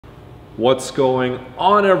What's going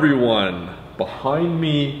on, everyone? Behind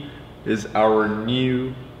me is our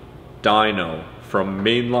new dyno from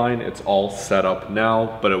Mainline. It's all set up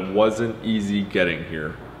now, but it wasn't easy getting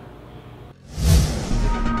here.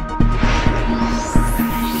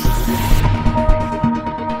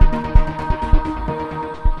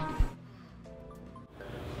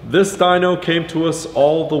 This dyno came to us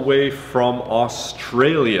all the way from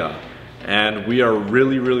Australia, and we are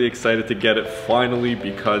really excited to get it finally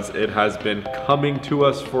because it has been coming to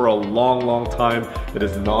us for a long time. It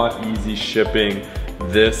is not easy shipping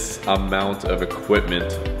this amount of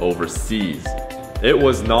equipment overseas. It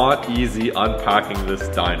was not easy unpacking this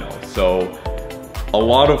dyno, so a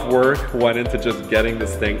lot of work went into just getting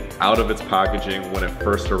this thing out of its packaging when it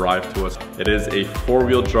first arrived to us. It is a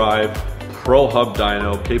 4-wheel drive Pro Hub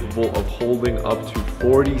dyno capable of holding up to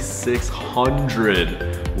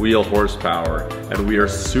 4,600 wheel horsepower, and we are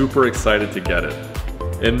super excited to get it.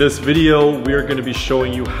 In this video, we are going to be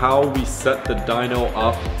showing you how we set the dyno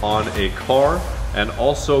up on a car, and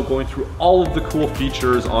also going through all of the cool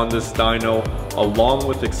features on this dyno, along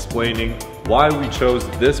with explaining why we chose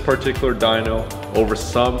this particular dyno over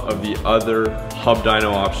some of the other hub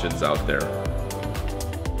dyno options out there.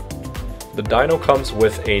 The dyno comes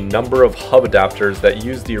with a number of hub adapters that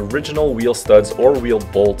use the original wheel studs or wheel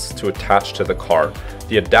bolts to attach to the car.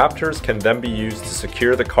 The adapters can then be used to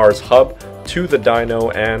secure the car's hub to the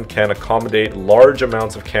dyno and can accommodate large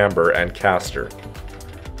amounts of camber and caster.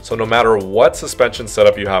 So no matter what suspension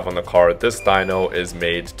setup you have on the car, this dyno is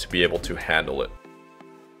made to be able to handle it.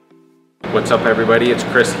 What's up, everybody? It's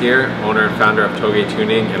Chris here, owner and founder of Touge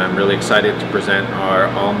Tuning, and I'm really excited to present our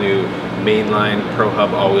all-new Mainline Pro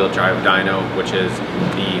Hub all-wheel drive dyno, which is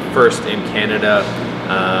the first in Canada,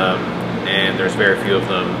 and there's very few of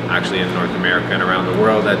them actually in North America and around the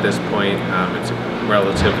world at this point. It's a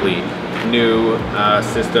relatively new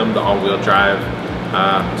system. The all-wheel drive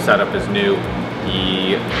setup is new.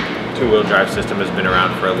 The two-wheel drive system has been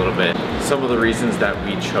around for a little bit. Some of the reasons that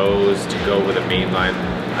we chose to go with a Mainline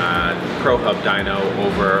Pro Hub dyno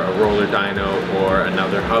over a roller dyno or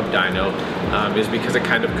another hub dyno is because it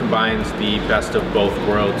kind of combines the best of both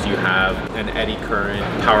worlds. You have an eddy current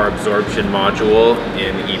power absorption module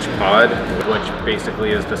in each pod, which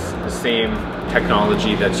basically is the same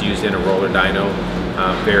technology that's used in a roller dyno.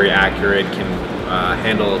 Very accurate, can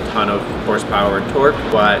handle a ton of horsepower and torque,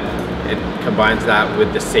 but it combines that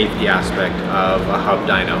with the safety aspect of a hub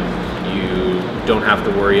dyno. You don't have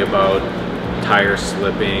to worry about tires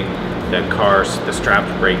slipping, the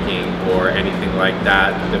straps breaking, or anything like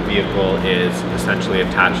that. The vehicle is essentially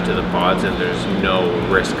attached to the pods and there's no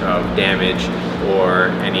risk of damage or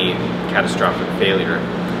any catastrophic failure.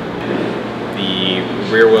 The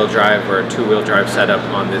rear wheel drive or two-wheel drive setup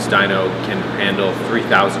on this dyno can handle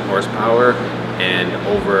 3,000 horsepower and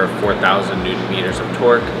over 4,000 Newton meters of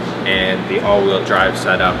torque, and the all-wheel drive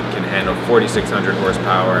setup can handle 4,600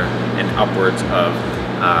 horsepower and upwards of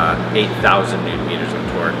 8,000 Newton meters of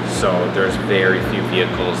torque. So there's very few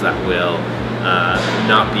vehicles that will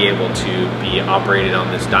not be able to be operated on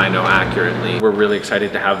this dyno accurately. We're really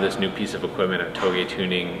excited to have this new piece of equipment at Touge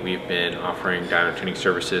Tuning. We've been offering dyno tuning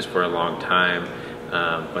services for a long time,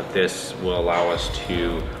 but this will allow us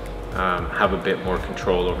to have a bit more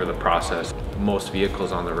control over the process. Most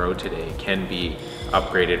vehicles on the road today can be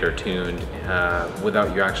upgraded or tuned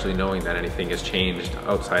without you actually knowing that anything has changed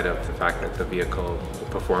outside of the fact that the vehicle will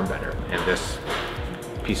perform better. And this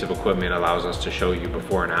piece of equipment allows us to show you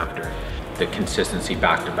before and after. The consistency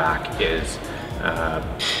back to back is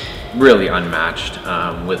really unmatched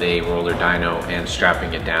with a roller dyno, and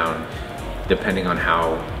strapping it down, depending on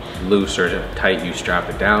how loose or tight you strap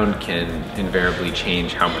it down, can invariably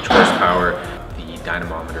change how much horsepower the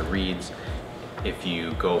dynamometer reads. If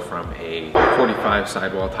you go from a 45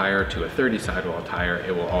 sidewall tire to a 30 sidewall tire,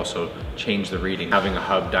 it will also change the reading. Having a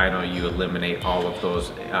hub dyno, you eliminate all of those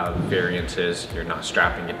variances. You're not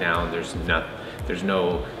strapping it down. There's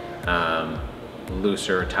no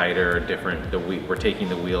looser, tighter, different. We're taking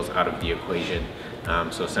the wheels out of the equation.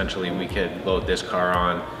 So essentially, we could load this car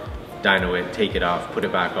on, dyno it, take it off, put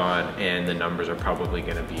it back on, and the numbers are probably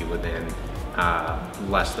going to be within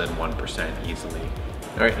less than 1% easily.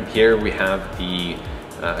 All right, and here we have the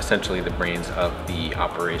essentially the brains of the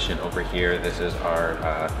operation over here. This is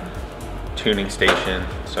our tuning station.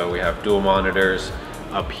 So we have dual monitors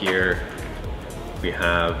up here. We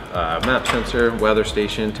have a map sensor, weather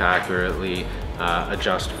station to accurately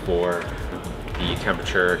adjust for the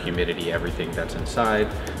temperature, humidity, everything that's inside.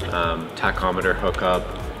 Tachometer hookup,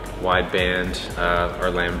 wideband, our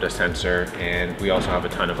lambda sensor, and we also have a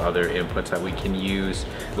ton of other inputs that we can use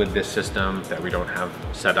with this system that we don't have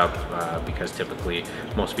set up because typically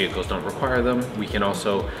most vehicles don't require them. We can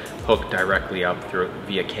also hook directly up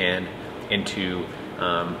via CAN into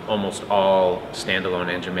almost all standalone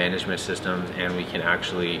engine management systems, and we can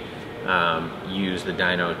actually use the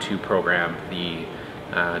dyno to program the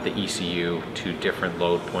ECU to different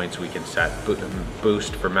load points. We can set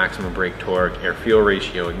boost for maximum brake torque, air fuel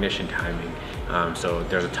ratio, ignition timing. So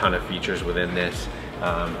there's a ton of features within this.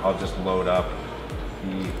 I'll just load up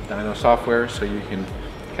the dyno software so you can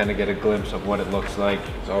kind of get a glimpse of what it looks like.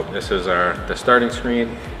 So this is the starting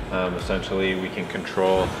screen. Essentially we can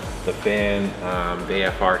control the fan, the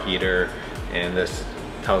AFR heater, and this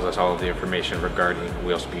tells us all of the information regarding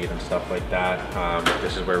wheel speed and stuff like that.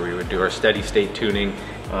 This is where we would do our steady state tuning,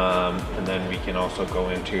 and then we can also go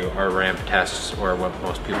into our ramp tests, or what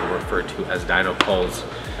most people refer to as dyno pulls.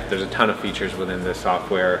 There's a ton of features within this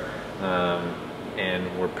software,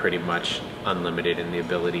 and we're pretty much unlimited in the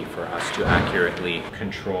ability for us to accurately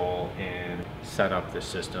control and set up the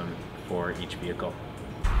system for each vehicle.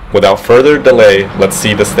 Without further delay, let's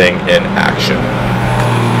see this thing in action.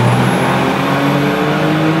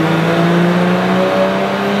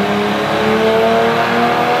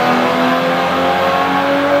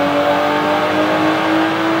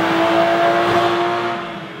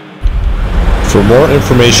 For more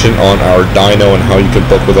information on our dyno and how you can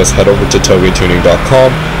book with us, head over to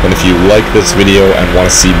tougetuning.com. And if you like this video and want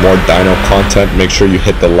to see more dyno content, make sure you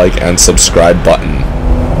hit the like and subscribe button.